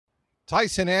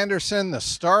Tycen Anderson, the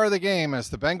star of the game as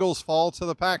the Bengals fall to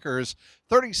the Packers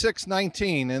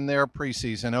 36-19 in their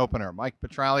preseason opener. Mike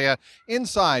Petraglia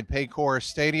inside Paycor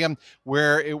Stadium,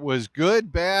 where it was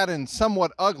good, bad, and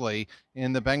somewhat ugly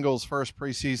in the Bengals' first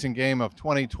preseason game of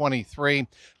 2023.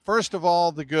 First of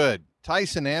all, the good.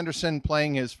 Tycen Anderson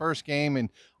playing his first game in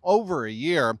over a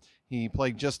year. He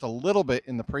played just a little bit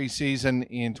in the preseason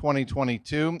in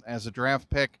 2022 as a draft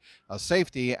pick, a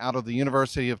safety out of the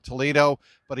University of Toledo,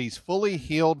 but he's fully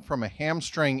healed from a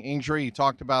hamstring injury. He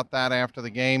talked about that after the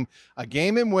game, a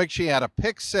game in which he had a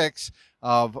pick six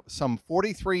of some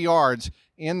 43 yards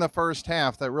in the first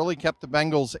half that really kept the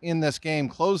Bengals in this game,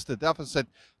 closed the deficit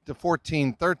to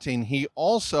 14-13. He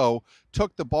also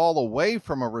took the ball away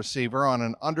from a receiver on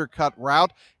an undercut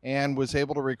route and was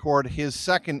able to record his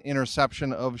second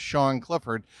interception of Sean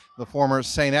Clifford, the former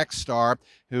St. X star,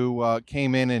 who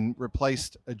came in and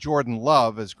replaced Jordan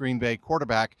Love as Green Bay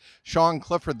quarterback. Sean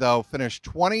Clifford, though, finished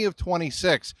 20 of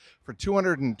 26 for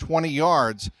 220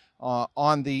 yards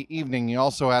on the evening. He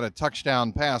also had a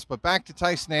touchdown pass. But back to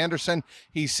Tycen Anderson,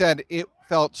 he said it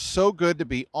felt so good to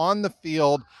be on the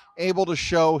field, able to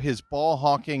show his ball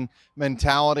hawking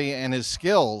mentality and his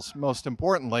skills, most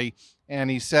importantly. And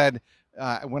he said,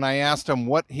 when I asked him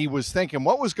what he was thinking,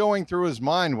 what was going through his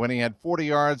mind when he had 40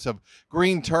 yards of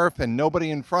green turf and nobody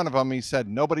in front of him, he said,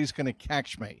 nobody's going to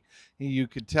catch me. You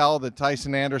could tell that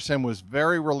Tycen Anderson was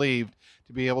very relieved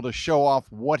to be able to show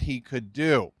off what he could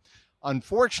do.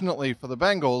 Unfortunately for the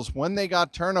Bengals, when they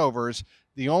got turnovers,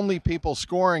 the only people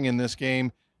scoring in this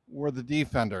game were the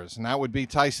defenders, and that would be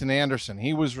Tycen Anderson.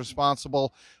 He was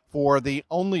responsible for the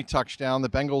only touchdown the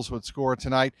Bengals would score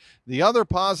tonight. The other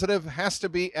positive has to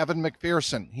be Evan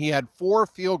McPherson. He had 4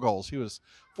 field goals. He was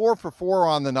 4 for 4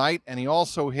 on the night, and he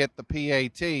also hit the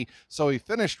PAT, so he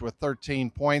finished with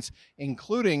 13 points,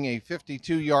 including a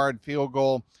 52-yard field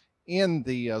goal in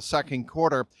the second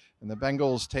quarter, and the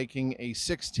Bengals taking a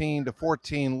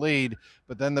 16-14 lead,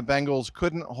 but then the Bengals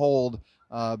couldn't hold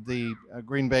the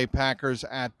Green Bay Packers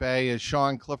at bay as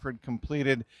Sean Clifford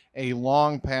completed a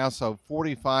long pass of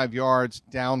 45 yards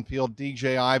downfield.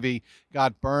 DJ Ivey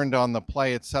got burned on the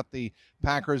play. It set the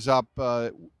Packers up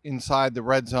inside the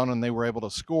red zone, and they were able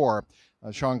to score.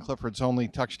 Sean Clifford's only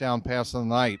touchdown pass of the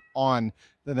night on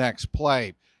the next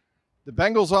play. The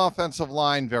Bengals' offensive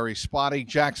line, very spotty.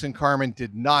 Jackson Carman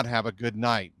did not have a good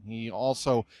night. He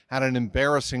also had an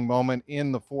embarrassing moment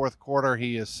in the fourth quarter.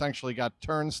 He essentially got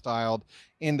turnstiled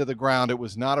into the ground. It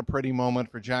was not a pretty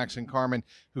moment for Jackson Carman,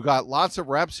 who got lots of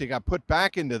reps. He got put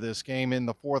back into this game in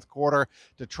the fourth quarter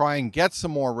to try and get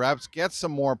some more reps, get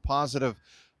some more positive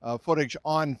footage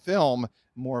on film,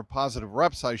 more positive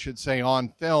reps, I should say, on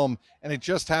film, and it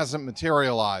just hasn't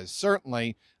materialized.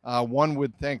 Certainly, one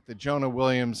would think that Jonah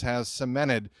Williams has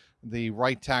cemented the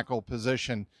right tackle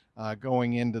position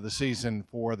going into the season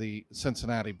for the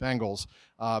Cincinnati Bengals.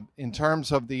 In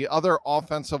terms of the other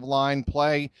offensive line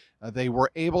play, they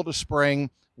were able to spring,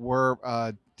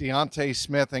 Deontay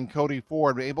Smith and Cody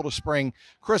Ford were able to spring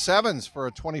Chris Evans for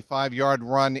a 25-yard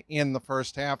run in the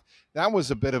first half. That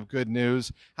was a bit of good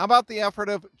news. How about the effort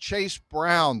of Chase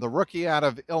Brown, the rookie out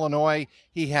of Illinois?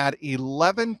 He had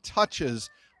 11 touches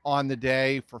on the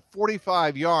day for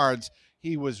 45 yards.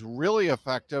 He was really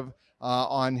effective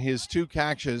on his 2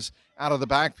 catches out of the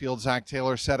backfield, Zach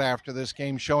Taylor said after this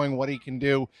game, showing what he can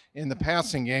do in the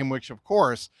passing game, which, of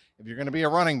course, if you're going to be a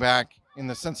running back in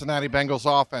the Cincinnati Bengals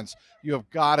offense, you have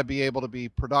got to be able to be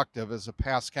productive as a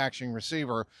pass-catching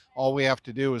receiver. All we have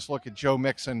to do is look at Joe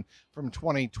Mixon from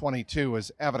 2022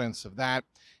 as evidence of that.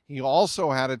 He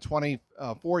also had a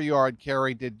 24-yard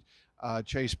carry, did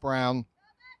Chase Brown.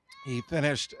 He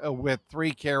finished with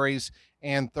 3 carries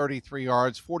and 33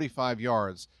 yards, 45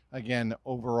 yards, again,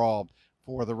 overall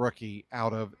for the rookie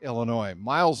out of Illinois.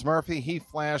 Myles Murphy, he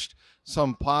flashed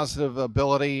some positive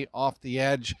ability off the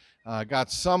edge,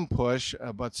 got some push,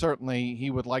 but certainly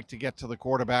he would like to get to the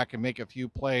quarterback and make a few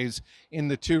plays in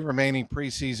the 2 remaining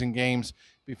preseason games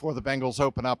before the Bengals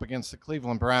open up against the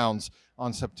Cleveland Browns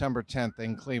on September 10th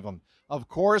in Cleveland. Of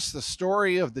course, the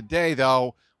story of the day,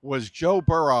 though, was Joe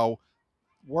Burrow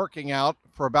working out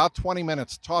for about 20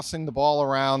 minutes, tossing the ball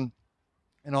around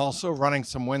and also running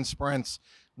some wind sprints.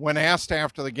 When asked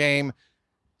after the game,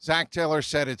 Zach Taylor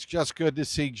said it's just good to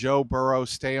see Joe Burrow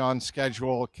stay on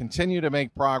schedule, continue to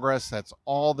make progress. That's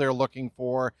all they're looking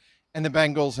for. And the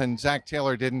Bengals and Zach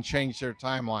Taylor didn't change their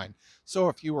timeline. So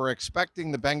if you were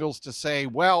expecting the Bengals to say,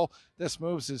 well, this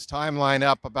moves his timeline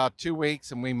up about 2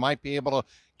 weeks and we might be able to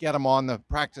get him on the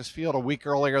practice field a week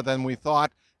earlier than we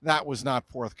thought, that was not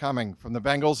forthcoming from the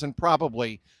Bengals, and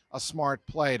probably a smart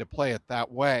play to play it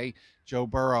that way. Joe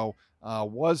Burrow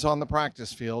was on the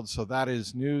practice field, so that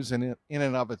is news in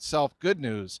and of itself. Good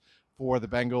news for the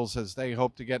Bengals as they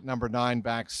hope to get number 9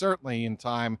 back certainly in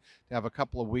time to have a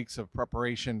couple of weeks of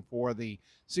preparation for the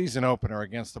season opener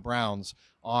against the Browns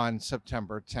on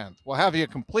September 10th. We'll have you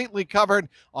completely covered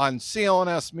on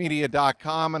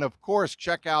clnsmedia.com, and of course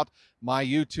check out my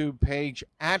YouTube page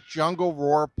at Jungle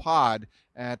Roar Pod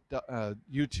at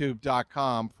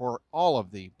youtube.com for all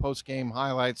of the post-game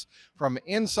highlights from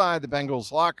inside the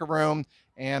Bengals locker room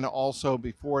and also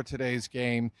before today's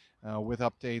game with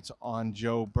updates on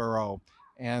Joe Burrow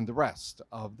and the rest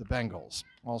of the Bengals.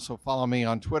 Also follow me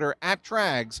on Twitter at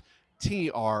Trags,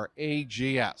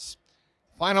 Trags.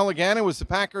 Final again, it was the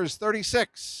Packers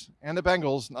 36 and the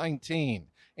Bengals 19.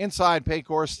 Inside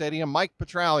Paycor Stadium, Mike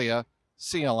Petraglia,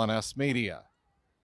 CLNS Media.